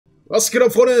Was geht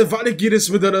ab, Freunde? Weiter geht es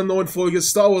mit einer neuen Folge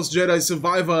Star Wars Jedi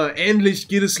Survivor. Endlich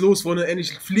geht es los, Freunde.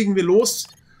 Endlich fliegen wir los.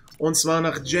 Und zwar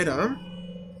nach Jeddah.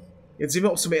 Jetzt sehen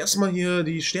wir auch zum ersten Mal hier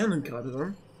die Sterne gerade.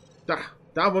 Ne?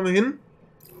 Da wollen wir hin.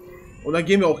 Und da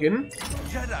gehen wir auch hin.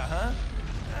 Jeddah, hä?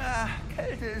 Ah,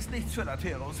 Kälte ist nichts für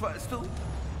Lateros, weißt du?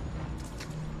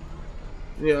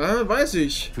 Ja, weiß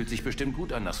ich. Fühlt sich bestimmt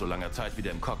gut an, nach so langer Zeit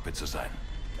wieder im Cockpit zu sein.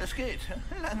 Es geht.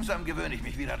 Langsam gewöhne ich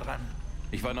mich wieder dran.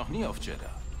 Ich war noch nie auf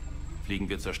Jeddah. Fliegen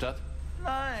wir zur Stadt?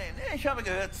 Nein, ich habe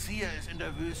gehört, Zier ist in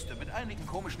der Wüste mit einigen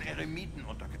komischen Eremiten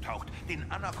untergetaucht, den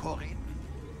Anachoreten.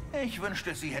 Ich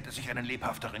wünschte, sie hätte sich einen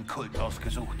lebhafteren Kult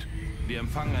ausgesucht. Wir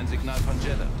empfangen ein Signal von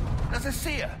Jeddah. Das ist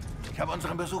Zier. Ich habe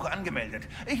unseren Besuch angemeldet.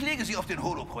 Ich lege sie auf den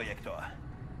Holoprojektor.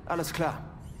 Alles klar.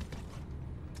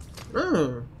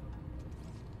 Ah.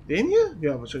 Den hier?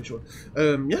 Ja, wahrscheinlich schon.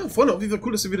 Ja, Freunde, auf jeden Fall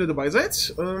cool, dass ihr wieder dabei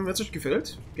seid. Wenn es euch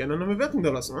gefällt, gerne eine Bewertung da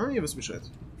lassen. Ne? Ihr wisst Bescheid.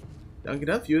 Danke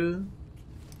dafür.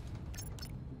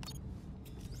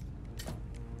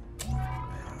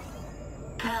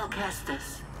 Cal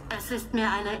Kestis, es ist mir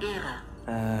eine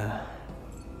Ehre.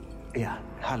 Ja,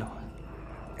 hallo.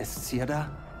 Ist Zier da?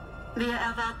 Wir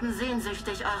erwarten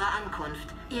sehnsüchtig eure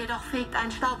Ankunft. Jedoch fegt ein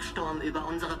Staubsturm über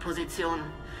unsere Position.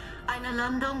 Eine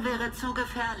Landung wäre zu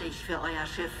gefährlich für euer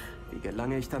Schiff. Wie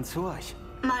gelange ich dann zu euch?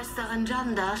 Meisterin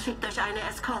Janda schickt euch eine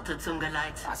Eskorte zum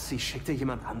Geleit. Was, sie schickte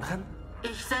jemand anderen?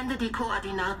 Ich sende die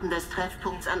Koordinaten des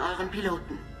Treffpunkts an euren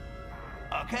Piloten.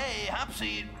 Okay, hab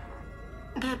sie.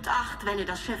 Gebt Acht, wenn ihr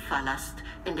das Schiff verlasst.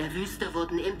 In der Wüste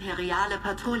wurden imperiale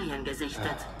Patrouillen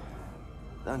gesichtet.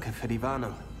 Danke für die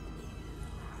Warnung.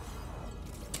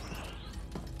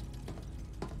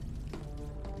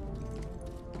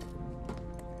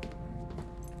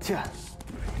 Tja.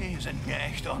 Die sind mir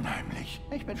echt unheimlich.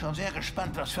 Ich bin schon sehr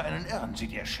gespannt, was für einen Irren sie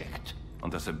dir schickt.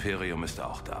 Und das Imperium ist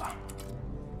auch da.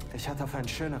 Ich hatte auf einen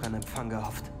schöneren Empfang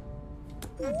gehofft.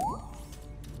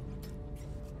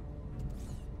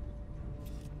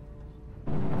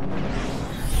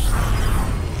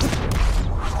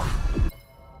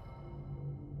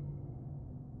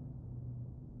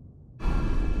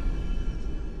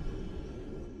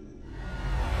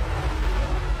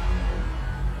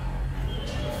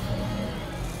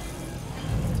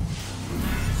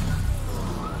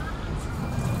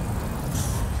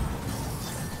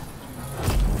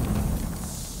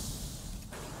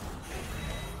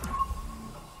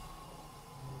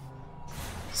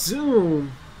 So.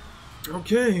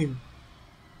 Okay.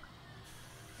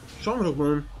 Schauen wir doch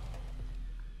mal.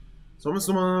 Sollen wir uns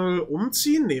nochmal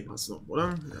umziehen? Ne, passt noch, oder?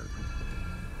 Ja.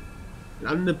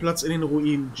 Landeplatz in den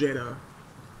Ruinen, Jeddah.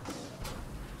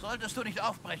 Solltest du nicht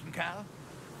aufbrechen, Kerl?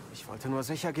 Ich wollte nur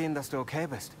sicher gehen, dass du okay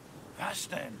bist. Was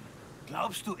denn?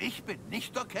 Glaubst du, ich bin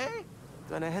nicht okay?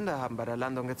 Deine Hände haben bei der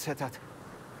Landung gezittert.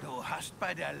 Du hast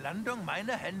bei der Landung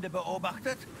meine Hände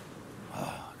beobachtet?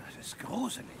 Oh, das ist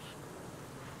gruselig.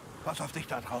 Pass auf dich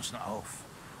da draußen auf.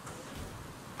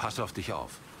 Pass auf dich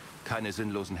auf. Keine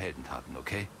sinnlosen Heldentaten,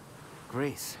 okay?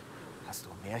 Grease, hast du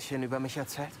Märchen über mich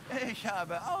erzählt? Ich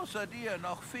habe außer dir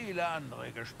noch viele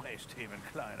andere Gesprächsthemen,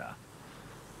 Kleiner.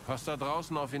 Pass da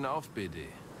draußen auf ihn auf, BD.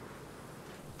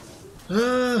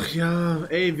 Ach ja,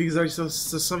 ey, wie gesagt,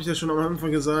 das habe ich ja schon am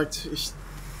Anfang gesagt.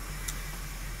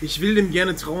 Ich will dem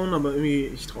gerne trauen, aber irgendwie,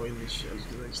 ich traue ihm nicht. Ehrlich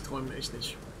gesagt, ich traue ihm echt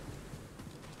nicht.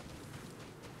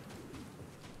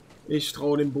 Ich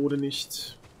traue dem Bode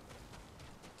nicht.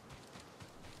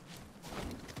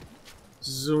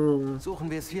 So.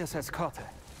 Suchen wir es hier als Eskorte.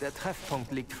 Der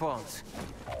Treffpunkt liegt vor uns.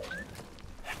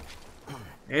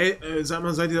 Hey, sag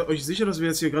mal, seid ihr euch sicher, dass wir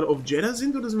jetzt hier gerade auf Jeddah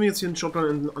sind oder sind wir jetzt hier in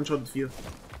Schottland in Uncharted 4?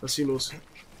 Was ist hier los?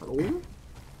 Hallo?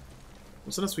 Was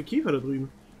ist denn das für Käfer da drüben?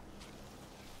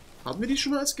 Hatten wir die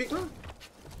schon mal als Gegner?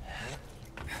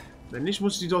 Wenn nicht,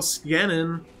 muss ich die doch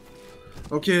scannen.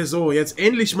 Okay, so, jetzt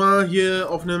endlich mal hier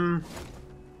auf einem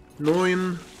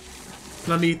neuen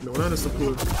Planeten, oder? Das ist doch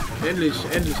cool. Endlich.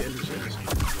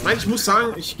 Ich meine, ich muss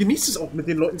sagen, ich genieße es auch, mit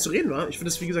den Leuten zu reden, wa? Ich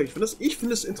finde das, wie gesagt, ich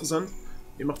finde es interessant.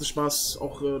 Mir macht es Spaß,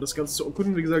 auch das Ganze zu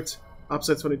erkunden, wie gesagt,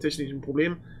 abseits von den technischen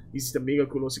Problemen. Die sieht da mega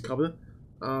cool aus, die Krabbe.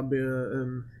 Aber,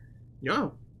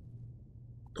 ja.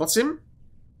 Trotzdem,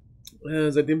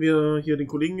 seitdem wir hier den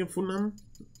Kollegen gefunden haben,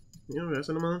 ja, wer ist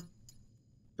er nochmal?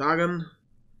 Dagan,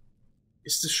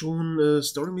 ist es schon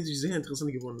storymäßig sehr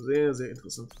interessant geworden. Sehr, sehr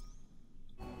interessant.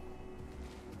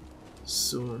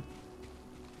 So.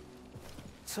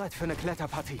 Zeit für eine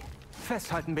Kletterpartie.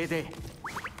 Festhalten, BD.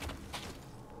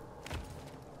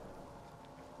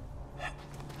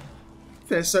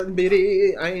 Festhalten,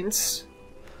 BD 1.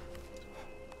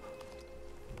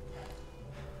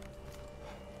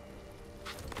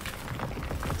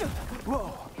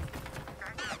 Wow.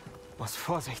 Muss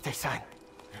vorsichtig sein.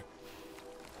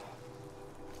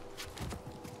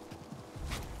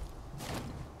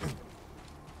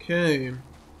 Okay.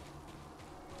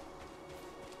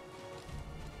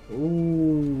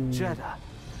 Oh. Jedi.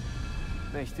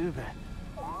 Nicht übel.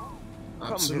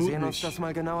 Komm, Absolut wir sehen uns nicht. das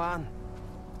mal genauer an.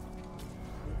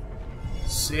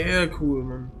 Sehr cool,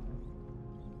 Mann.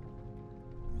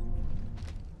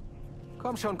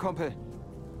 Komm schon, Kumpel.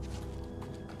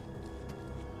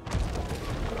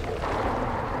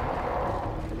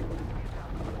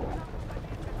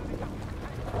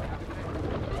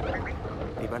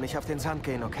 Lieber nicht auf den Sand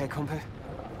gehen, okay, Kumpel?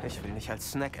 Ich will nicht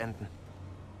als Snack enden.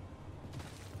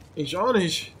 Ich auch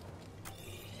nicht.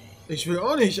 Ich will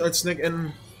auch nicht als Snack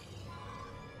enden.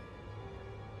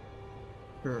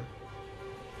 Hm.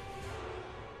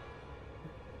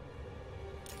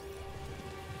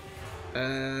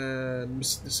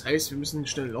 Das heißt, wir müssen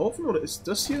schnell laufen? Oder ist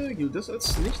das hier? Gilt das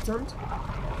als Lichthand?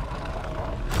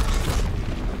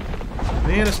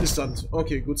 Nee, das ist Hand.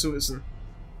 Okay, gut zu wissen.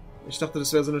 Ich dachte,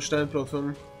 das wäre so eine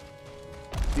Steinplattform,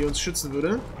 die uns schützen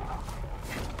würde.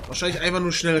 Wahrscheinlich einfach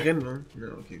nur schnell rennen, ne?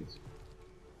 Ja, okay, gut.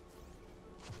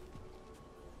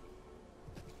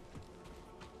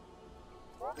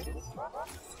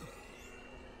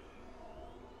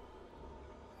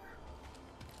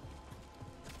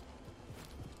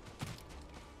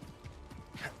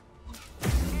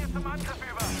 Zum Angriff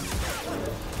über.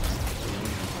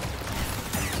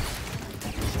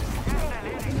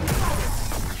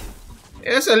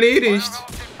 Er ist erledigt.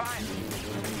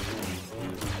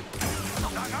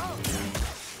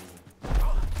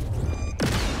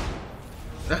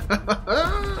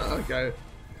 Geil.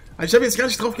 Also ich habe jetzt gar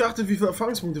nicht drauf geachtet, wie viele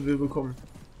Erfahrungspunkte wir bekommen.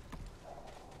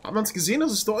 Hat man es gesehen,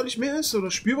 dass es deutlich mehr ist?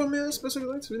 Oder spürbar mehr ist, besser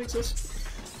gesagt, wenigstens?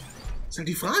 Ist halt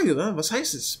die Frage, oder? Was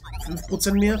heißt es?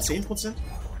 5% mehr? 10%?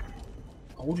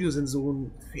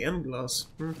 Audiosensoren, Fernglas.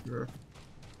 Ja.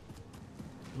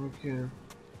 Okay.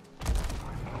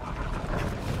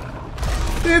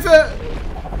 Hilfe!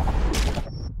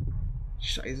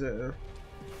 Scheiße, ey.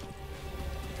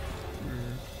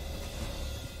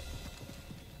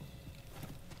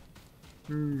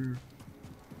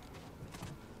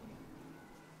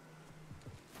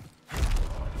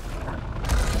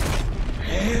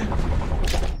 Hä?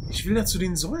 Ich will da zu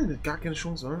den Säulen. Gar keine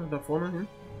Chance, oder? Da vorne hin.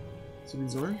 Zu den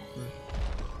Säulen?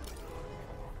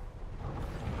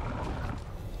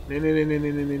 Nee,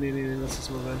 lass das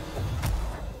mal rein.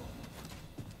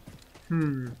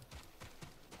 Kann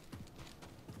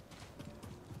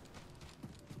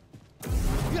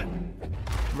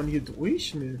man hier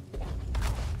durch? Nee.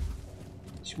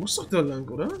 Ich muss doch da lang,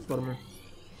 oder? Warte mal.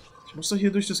 Ich muss doch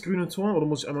hier durch das grüne Tor, oder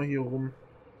muss ich einmal hier rum?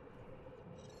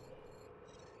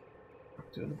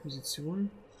 Aktuelle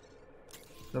Position.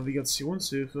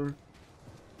 Navigationshilfe.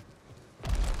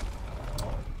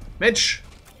 Mensch!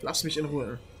 Lass mich in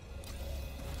Ruhe.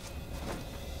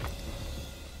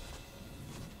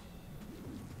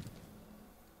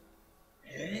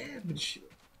 Hä? Bin ich...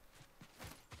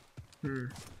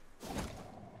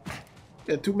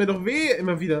 Der tut mir doch weh,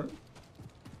 immer wieder.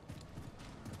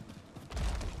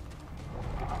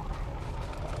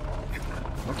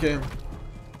 Okay.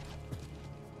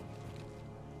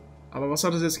 Aber was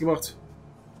hat es jetzt gemacht?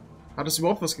 Hat es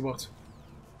überhaupt was gemacht?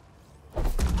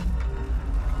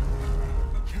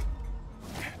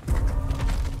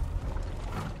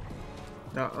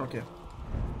 Ja, okay.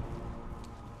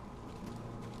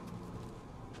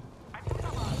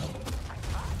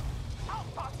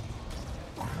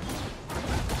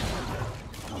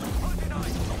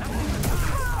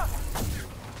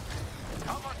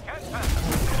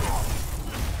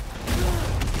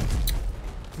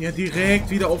 Ja, direkt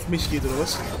wieder auf mich geht, oder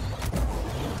was?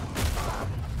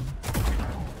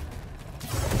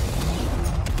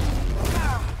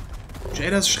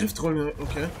 Jadas Schriftrollen,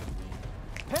 okay.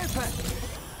 Hilfe!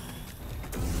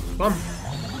 Bam!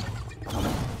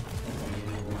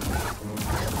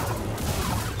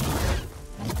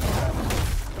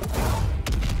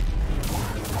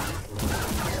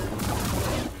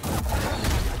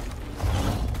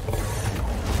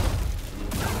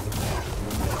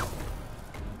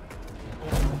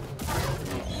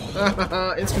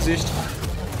 Ins Gesicht.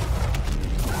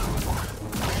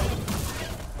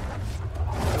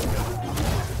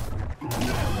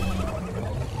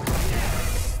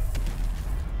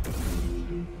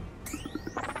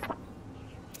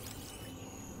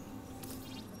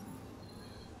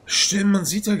 Stimmt, man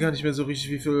sieht ja gar nicht mehr so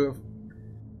richtig, wie viel...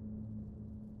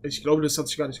 Ich glaube, das hat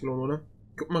sich gar nicht gelohnt, oder?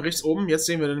 Guck mal rechts oben, jetzt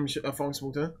sehen wir nämlich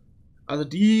Erfahrungspunkte. Also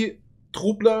die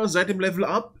Truppler seit dem Level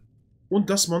Up und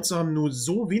das Monster haben nur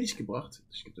so wenig gebracht.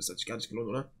 Ich glaube, das hat sich gar nicht gelohnt,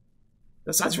 oder?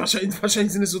 Das hat sich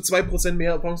wahrscheinlich sind es so 2%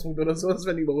 mehr Erfahrungspunkte oder so, das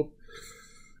wäre überhaupt.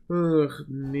 Ach,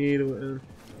 nee, du,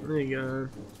 egal.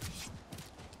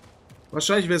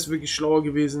 Wahrscheinlich wäre es wirklich schlauer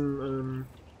gewesen,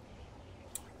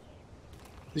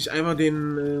 sich einfach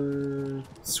den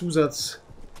Zusatzspot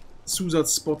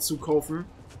zu kaufen,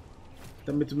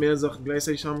 damit du mehr Sachen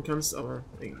gleichzeitig haben kannst, aber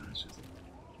egal.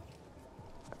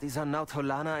 Hat dieser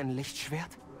Nautolaner ein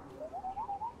Lichtschwert?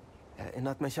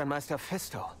 Erinnert mich an Meister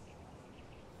Fisto.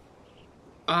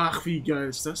 Ach, wie geil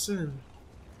ist das denn?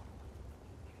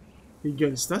 Wie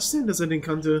geil ist das denn, dass er den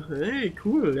kannte? Hey,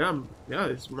 cool, ja. Ja,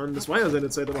 ich meine, das war ja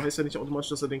seine Zeit, aber heißt ja nicht automatisch,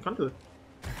 dass er den kannte.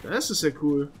 Das ist ja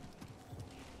cool.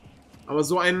 Aber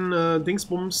so ein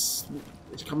Dingsbums,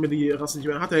 ich kann mir die Rasse nicht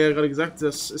mehr, hat er ja gerade gesagt,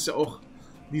 das ist ja auch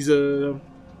diese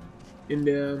in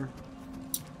der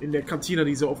Kantina,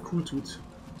 die so auf cool tut.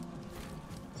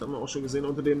 Das haben wir auch schon gesehen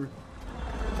unter dem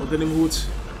Hut.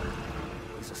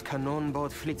 Dieses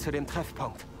Kanonenboot fliegt zu dem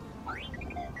Treffpunkt.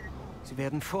 Sie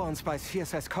werden vor uns bei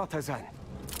CSS Corte sein.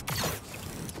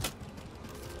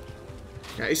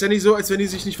 Ja, ist ja nicht so, als wenn die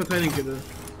sich nicht verteidigen könnte.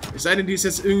 Es sei denn, die ist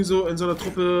jetzt irgendwo in so einer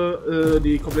Truppe,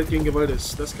 die komplett gegen Gewalt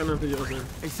ist. Das kann natürlich auch sein.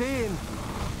 Ich sehe ihn.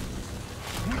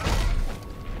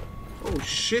 Oh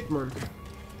shit, Mann.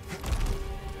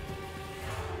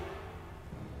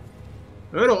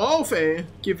 Hör doch auf, ey.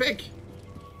 Geh weg.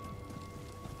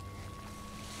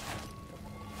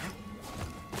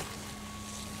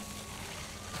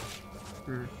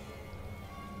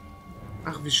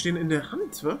 Ach, wir stehen in der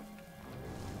Hand, wa?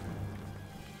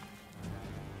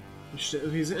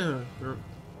 Wie sehr? Ja.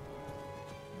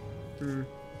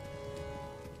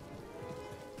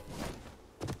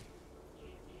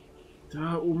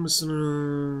 Da oben ist so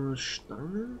eine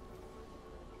Stange.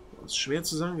 Das ist schwer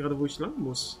zu sagen, gerade wo ich lang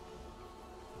muss.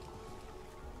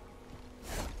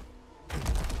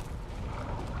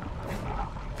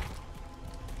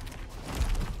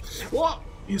 Oh,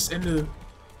 hier ist Ende.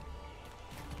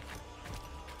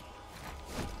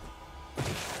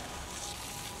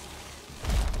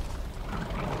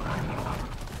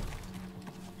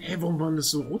 Hä, warum war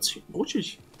das so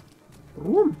rutschig?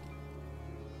 Warum?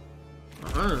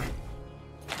 Aha.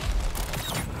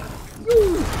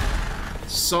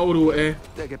 Sau, du, ey.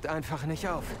 Der gibt einfach nicht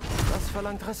auf. Das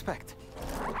verlangt Respekt.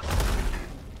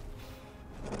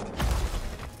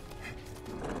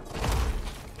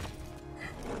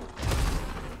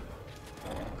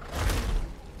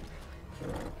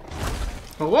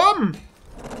 Warum?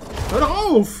 Hör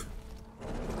doch auf!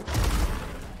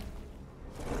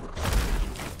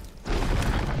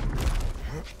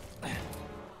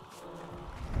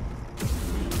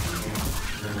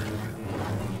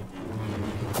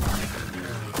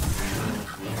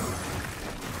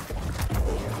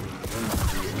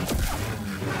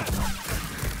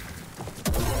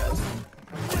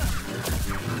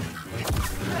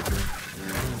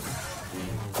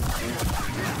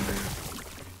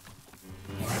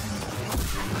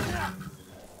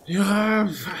 Ja,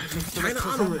 keine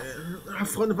Ahnung.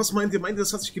 Freunde, was meint ihr? Meint ihr,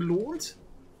 das hat sich gelohnt?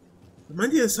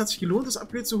 Meint ihr, es hat sich gelohnt, das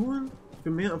Upgrade zu holen? Für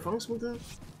mehr Erfahrungspunkte?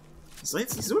 Das sah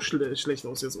jetzt nicht so schlecht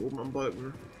aus jetzt oben am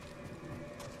Balken.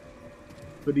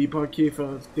 Für die paar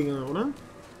Käfer-Dinger, oder?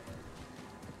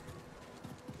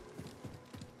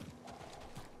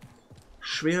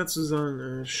 Schwer zu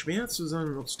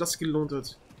sagen, ob sich das gelohnt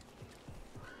hat.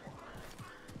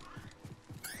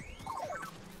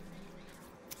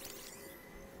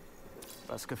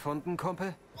 Was gefunden,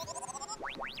 Kumpel?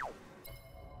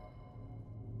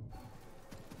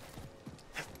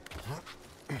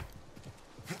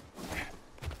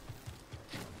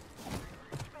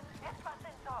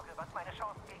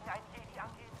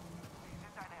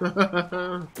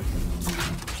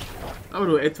 Aber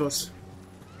nur etwas.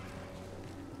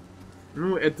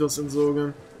 Nur etwas in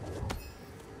Sorge.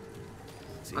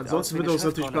 Ansonsten wird er uns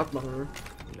natürlich platt machen. Ne?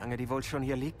 Wie lange die wohl schon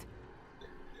hier liegt?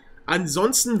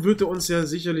 Ansonsten wird er uns ja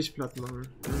sicherlich platt machen.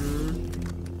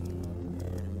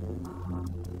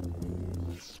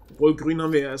 Obwohl, grün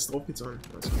haben wir ja erst draufgezahlt.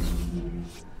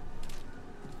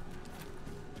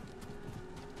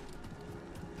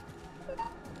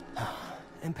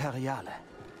 Imperiale.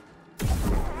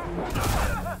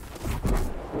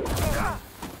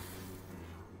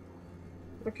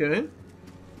 Okay.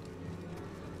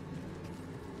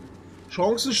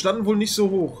 Chancen standen wohl nicht so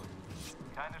hoch.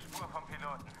 Keine Spur vom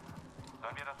Piloten.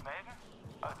 Sollen wir das melden?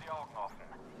 Halt die Augen offen.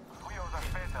 Früher oder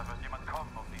später wird jemand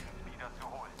kommen, um diesen Speeder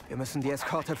zu holen. Wir müssen die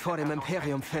Eskorte vor dem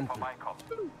Imperium finden. Vorbeikommt.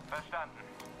 Verstanden.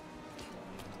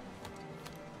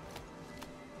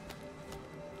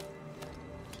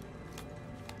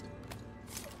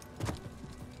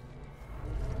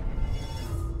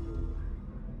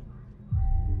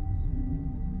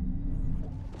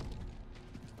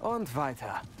 Und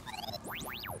weiter.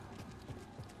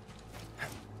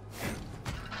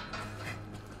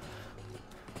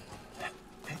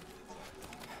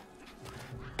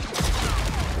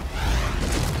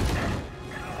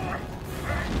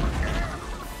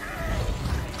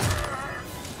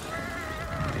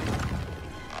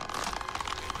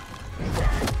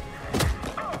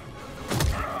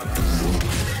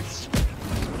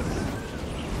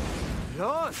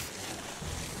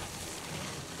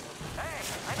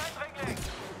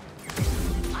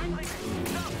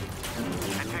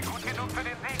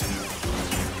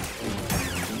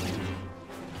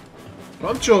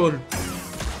 Kommt schon.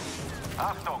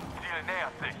 Achtung, Ziel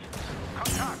nähert sich.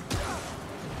 Kontakt.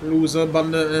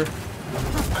 Loserbande, ey.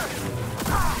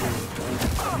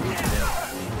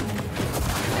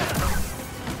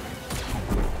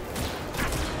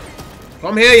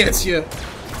 Komm her jetzt hier.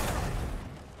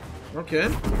 Okay.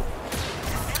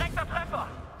 Direkter Treffer.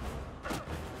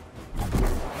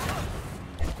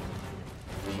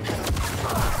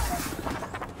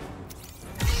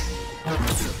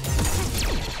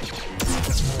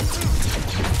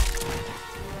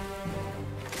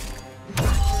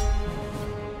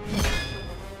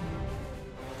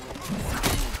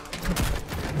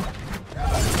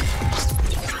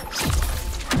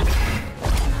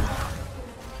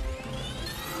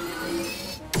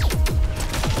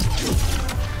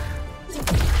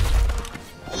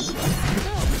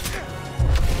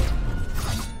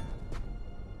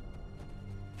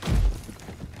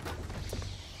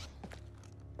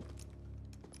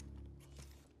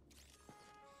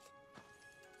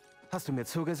 Hast du mir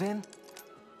zugesehen?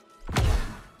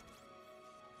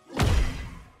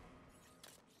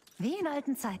 Wie in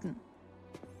alten Zeiten.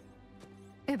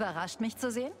 Überrascht mich zu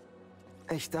sehen?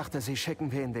 Ich dachte, sie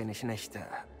schicken wen, den ich nicht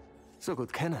so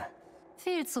gut kenne.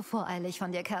 Viel zu voreilig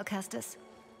von dir, Cal Kestis.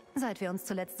 Seit wir uns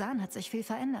zuletzt sahen, hat sich viel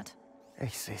verändert.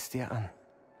 Ich seh's dir an.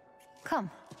 Komm,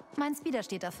 mein Speeder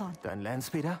steht da vorn. Dein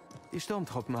Landspeeder? Die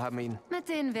Sturmtruppen haben ihn. Mit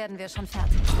denen werden wir schon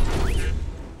fertig.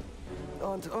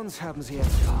 Und uns haben sie jetzt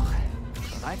auch.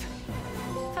 Bereit?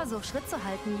 Versuch Schritt zu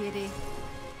halten, Jedi.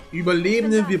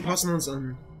 Überlebende, wir passen uns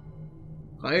an.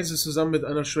 Reise zusammen mit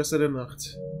einer Schwester der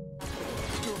Nacht.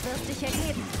 Du wirst dich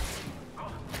ergeben.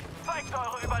 Zeigt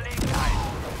eure Überlegenheit.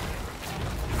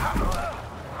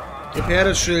 Gib her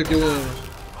das Schild, Junge.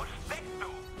 Wo steckst du?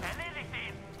 Erledigt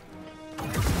ihn.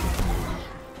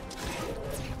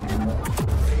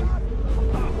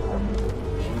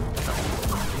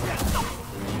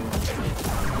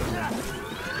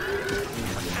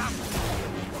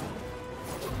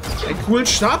 Einen coolen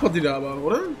Stab hat die da aber,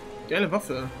 oder? Geile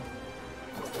Waffe.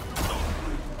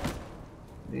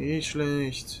 Nicht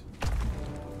schlecht.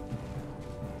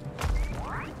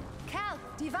 Cal,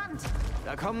 die Wand.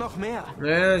 Da kommen noch mehr.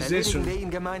 Ja, ich seh's schon. Erledigen wir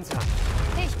ihn gemeinsam.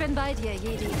 Ich bin bei dir,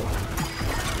 Jedi.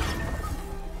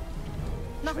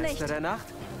 Noch nicht. Schwester der Nacht?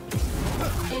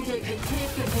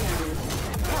 Integrität gefährdet.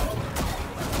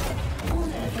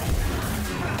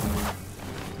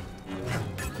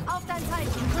 Auf dein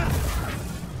Zeichen.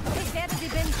 Ich werde sie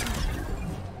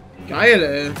binden. Geil,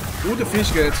 ey. Gute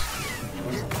Fähigkeit.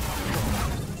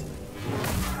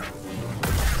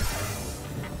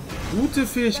 Gute Das war der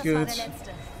Fähigkeit.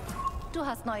 letzte. Du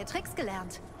hast neue Tricks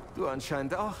gelernt. Du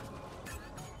anscheinend auch.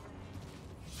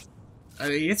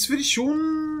 Also jetzt würde ich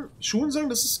schon sagen,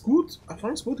 dass es gut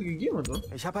Erfahrungspunkte gegeben hat, oder?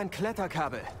 Ich habe ein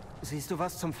Kletterkabel. Siehst du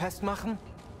was zum Festmachen?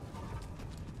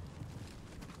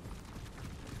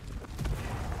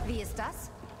 Wie ist das?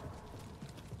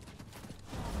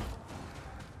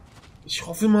 Ich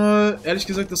hoffe mal, ehrlich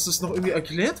gesagt, dass das noch irgendwie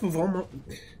erklärt wird.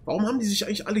 Warum haben die sich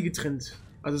eigentlich alle getrennt?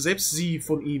 Also selbst sie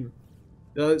von ihm.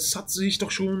 Ja, es hat sich doch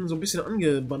schon so ein bisschen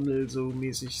angebandelt, so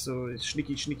mäßig, so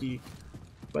schnicki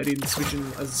bei den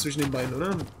zwischen den beiden,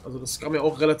 oder? Also das kam ja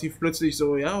auch relativ plötzlich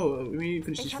so, ja, irgendwie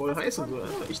finde ich dich voll heiß und so.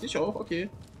 Ich dich auch, okay.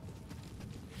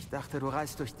 Ich dachte, du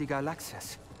reist durch die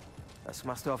Galaxis. Was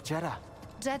machst du auf Jedi?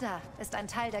 Jedi ist ein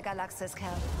Teil der Galaxis,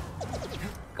 Cal.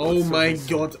 Oh mein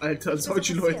Gott, Alter, Ich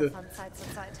solche bin Leute. Offizier von Zeit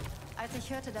zu Zeit. Als ich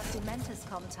hörte, dass die Mantis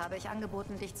kommt, habe ich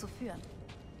angeboten, dich zu führen.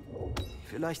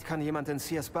 Vielleicht kann jemand in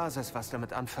Sears Basis was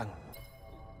damit anfangen.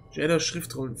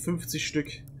 Jedi-Schriftrollen, 50 Stück.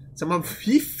 Sag mal,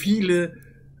 wie viele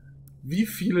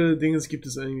Dinge gibt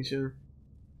es eigentlich, ja?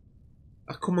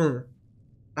 Ach, guck mal,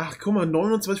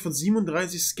 29 von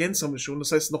 37 Scans haben wir schon.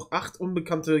 Das heißt, noch 8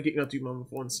 unbekannte Gegnertypen haben wir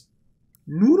vor uns.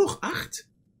 Nur noch 8?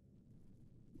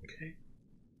 Okay.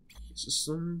 Das ist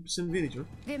so ein bisschen wenig, oder?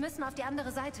 Wir müssen auf die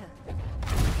andere Seite.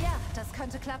 Ja, das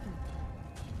könnte klappen.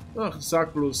 Ach,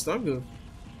 sag bloß, danke.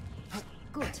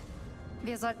 Gut.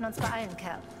 Wir sollten uns beeilen,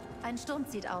 Cal. Ein Sturm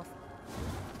zieht auf.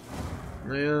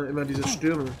 Naja, immer diese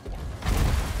Stürme.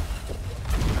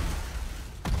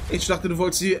 Ich dachte, du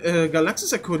wolltest die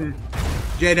Galaxis erkunden.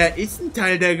 Jedi ist ein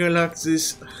Teil der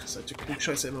Galaxis. Ach, seid ihr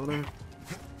Klugscheiße immer, oder?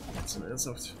 Jetzt mal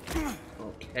ernsthaft.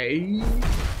 Okay.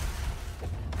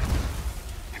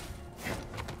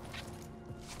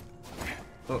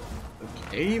 Oh,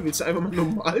 okay. Willst du einfach mal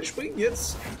normal springen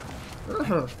jetzt?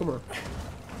 Aha, guck mal.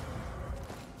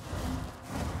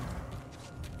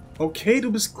 Okay,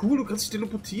 du bist cool, du kannst dich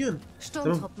teleportieren.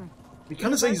 Sturmtruppen. Wie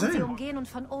kann das eigentlich Sie sein? umgehen und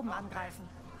von oben angreifen.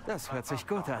 Das hört sich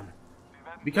gut an.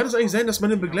 Wie kann es eigentlich sein, dass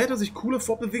meine Begleiter sich cooler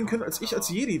fortbewegen können als ich als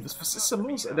Jedi? Was ist da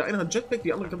los? Der eine hat Jetpack,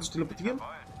 die andere kann sich teleportieren.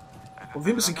 Und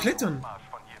wir müssen klettern.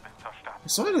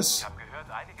 Was soll das? Ich habe gehört,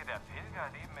 einige der Pilger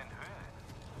leben in Höhlen.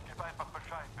 Gib einfach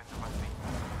Bescheid, wenn du was siehst.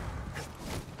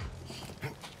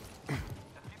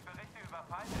 Es gibt Berichte über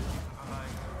Feinde in diesem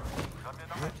Bereich. Sollen wir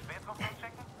noch ein Spätrüstung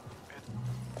checken?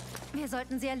 Wir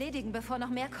sollten sie erledigen, bevor noch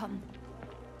mehr kommen.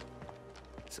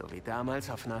 So wie damals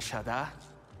auf Nar Shaddaa?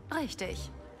 Richtig.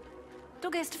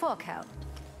 Du gehst vor, Cal.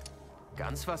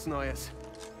 Ganz was Neues.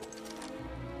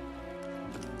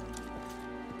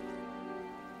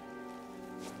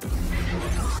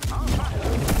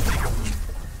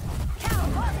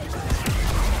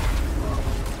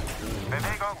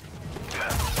 Bewegung!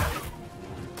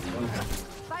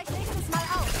 Weich nächstes Mal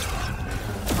auf.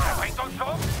 Er bringt uns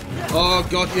um! Oh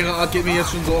Gott, ihre Art geht mir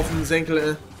jetzt schon so auf den Senkel,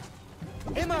 ey.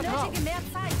 Immer drauf! Benötige mehr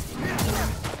Zeit.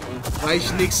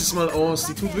 Weich nächstes Mal aus.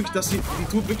 Die tut wirklich, die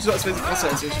tut wirklich so, als wäre sie krasser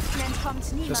als ich.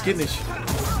 Das geht nicht.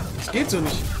 Das geht so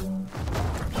nicht.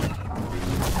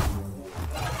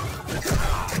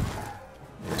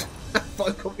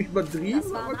 Vollkommen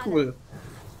übertrieben, aber cool.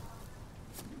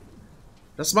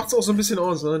 Das macht's auch so ein bisschen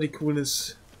aus, ne? Die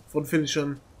Coolness von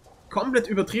Finishern. Komplett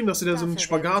übertrieben, dass sie da so einen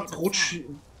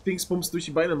Spagat-Rutsch-Dingsbums durch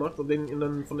die Beine macht und den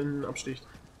dann von innen absticht.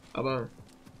 Aber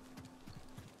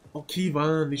okay,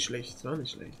 war nicht schlecht. War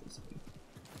nicht schlecht. Ist okay.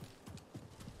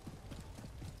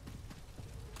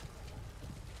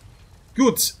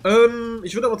 Gut,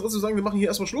 ich würde aber trotzdem sagen, wir machen hier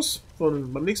erstmal Schluss.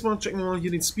 Beim nächsten Mal checken wir mal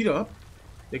hier den Speeder ab,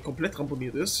 der komplett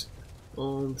ramponiert ist.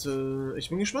 Und ich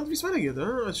bin gespannt, wie es weitergeht.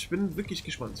 Ich bin wirklich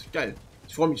gespannt. Geil.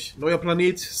 Ich freue mich. Neuer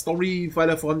Planet, Story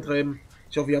weiter vorantreiben.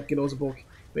 Ich hoffe, ihr habt genauso Bock.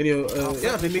 Wenn ihr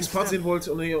den nächsten Part sehen wollt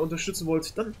und ihr unterstützen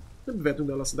wollt, dann eine Bewertung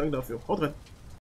da lassen. Danke dafür. Haut rein.